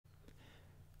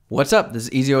What's up, this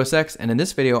is EasyOSX, and in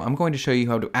this video I'm going to show you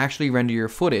how to actually render your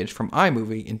footage from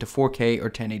iMovie into 4K or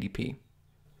 1080p.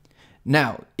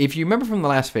 Now, if you remember from the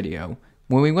last video,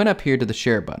 when we went up here to the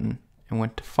share button and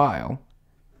went to File,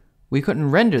 we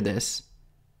couldn't render this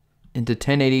into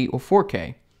 1080 or 4K.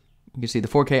 You can see the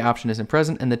 4K option isn't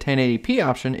present and the 1080p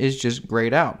option is just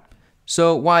grayed out.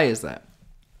 So why is that?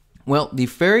 Well, the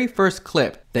very first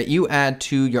clip that you add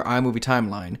to your iMovie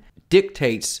timeline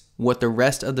dictates what the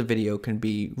rest of the video can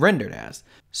be rendered as.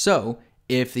 So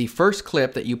if the first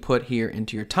clip that you put here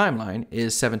into your timeline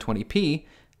is 720p,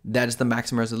 that is the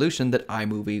maximum resolution that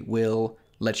iMovie will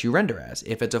let you render as.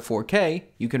 If it's a 4K,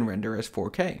 you can render as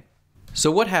 4K. So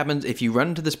what happens if you run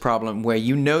into this problem where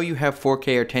you know you have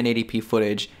 4K or 1080p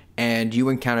footage and you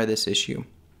encounter this issue?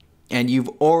 And you've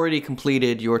already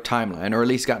completed your timeline, or at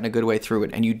least gotten a good way through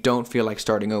it, and you don't feel like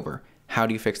starting over. How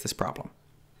do you fix this problem?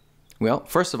 Well,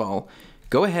 first of all,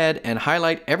 go ahead and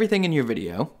highlight everything in your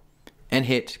video and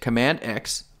hit Command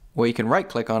X, or you can right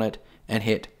click on it and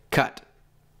hit Cut.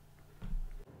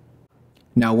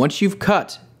 Now, once you've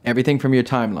cut everything from your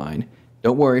timeline,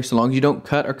 don't worry, so long as you don't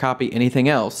cut or copy anything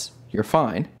else, you're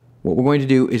fine. What we're going to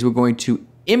do is we're going to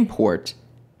import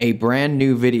a brand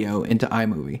new video into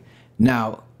iMovie.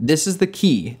 Now, this is the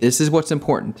key. This is what's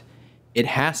important. It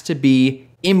has to be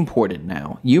imported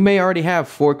now. You may already have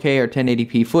 4K or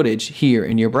 1080p footage here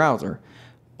in your browser,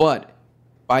 but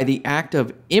by the act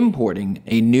of importing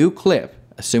a new clip,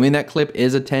 assuming that clip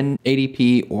is a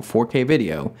 1080p or 4K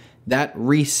video, that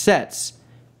resets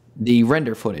the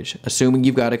render footage, assuming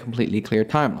you've got a completely clear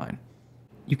timeline.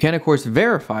 You can, of course,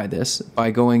 verify this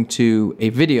by going to a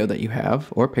video that you have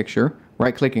or picture,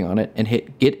 right-clicking on it, and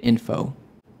hit Get Info.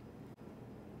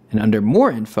 And under More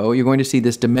Info, you're going to see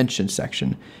this dimension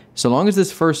section. So long as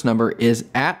this first number is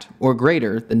at or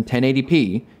greater than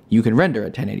 1080p, you can render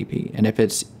at 1080p. And if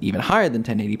it's even higher than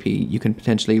 1080p, you can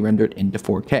potentially render it into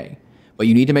 4K. But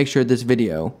you need to make sure this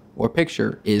video or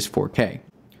picture is 4K.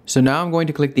 So now I'm going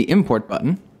to click the Import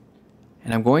button,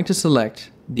 and I'm going to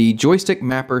select the Joystick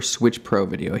Mapper Switch Pro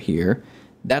video here.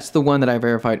 That's the one that I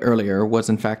verified earlier was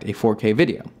in fact a 4K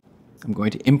video. I'm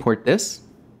going to import this.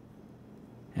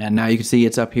 And now you can see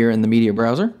it's up here in the media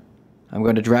browser. I'm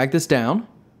going to drag this down,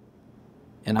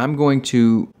 and I'm going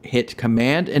to hit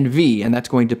Command and V, and that's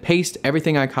going to paste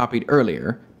everything I copied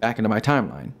earlier back into my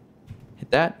timeline.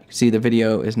 Hit that, you can see the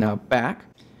video is now back.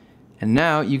 And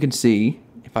now you can see,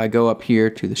 if I go up here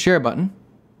to the share button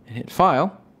and hit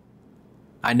File,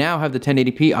 I now have the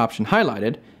 1080p option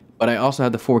highlighted, but I also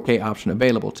have the 4K option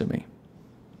available to me.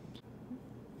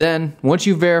 Then, once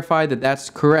you verify that that's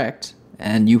correct,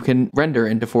 and you can render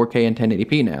into 4K and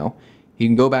 1080p now, you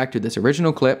can go back to this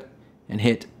original clip and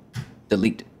hit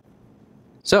Delete.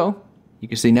 So, you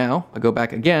can see now, I go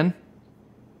back again,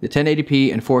 the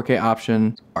 1080p and 4K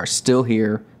options are still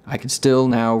here. I can still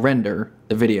now render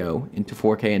the video into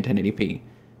 4K and 1080p.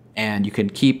 And you can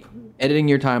keep editing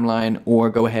your timeline or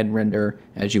go ahead and render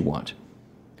as you want.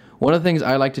 One of the things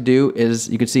I like to do is,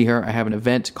 you can see here, I have an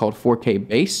event called 4K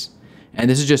Base. And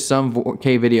this is just some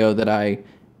 4K video that I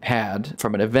had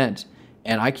from an event,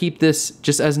 and I keep this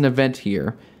just as an event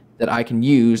here that I can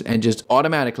use and just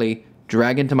automatically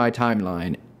drag into my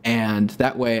timeline, and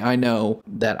that way I know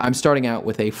that I'm starting out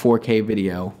with a 4K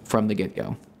video from the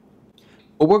get-go.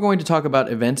 But we're going to talk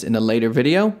about events in a later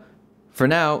video. For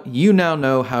now, you now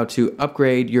know how to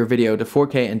upgrade your video to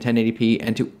 4K and 1080p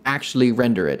and to actually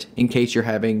render it in case you're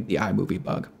having the iMovie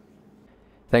bug.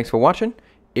 Thanks for watching.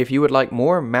 If you would like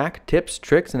more Mac tips,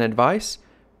 tricks, and advice,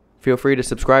 feel free to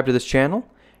subscribe to this channel.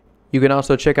 You can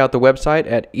also check out the website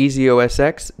at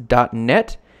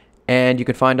easyosx.net, and you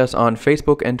can find us on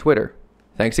Facebook and Twitter.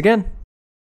 Thanks again.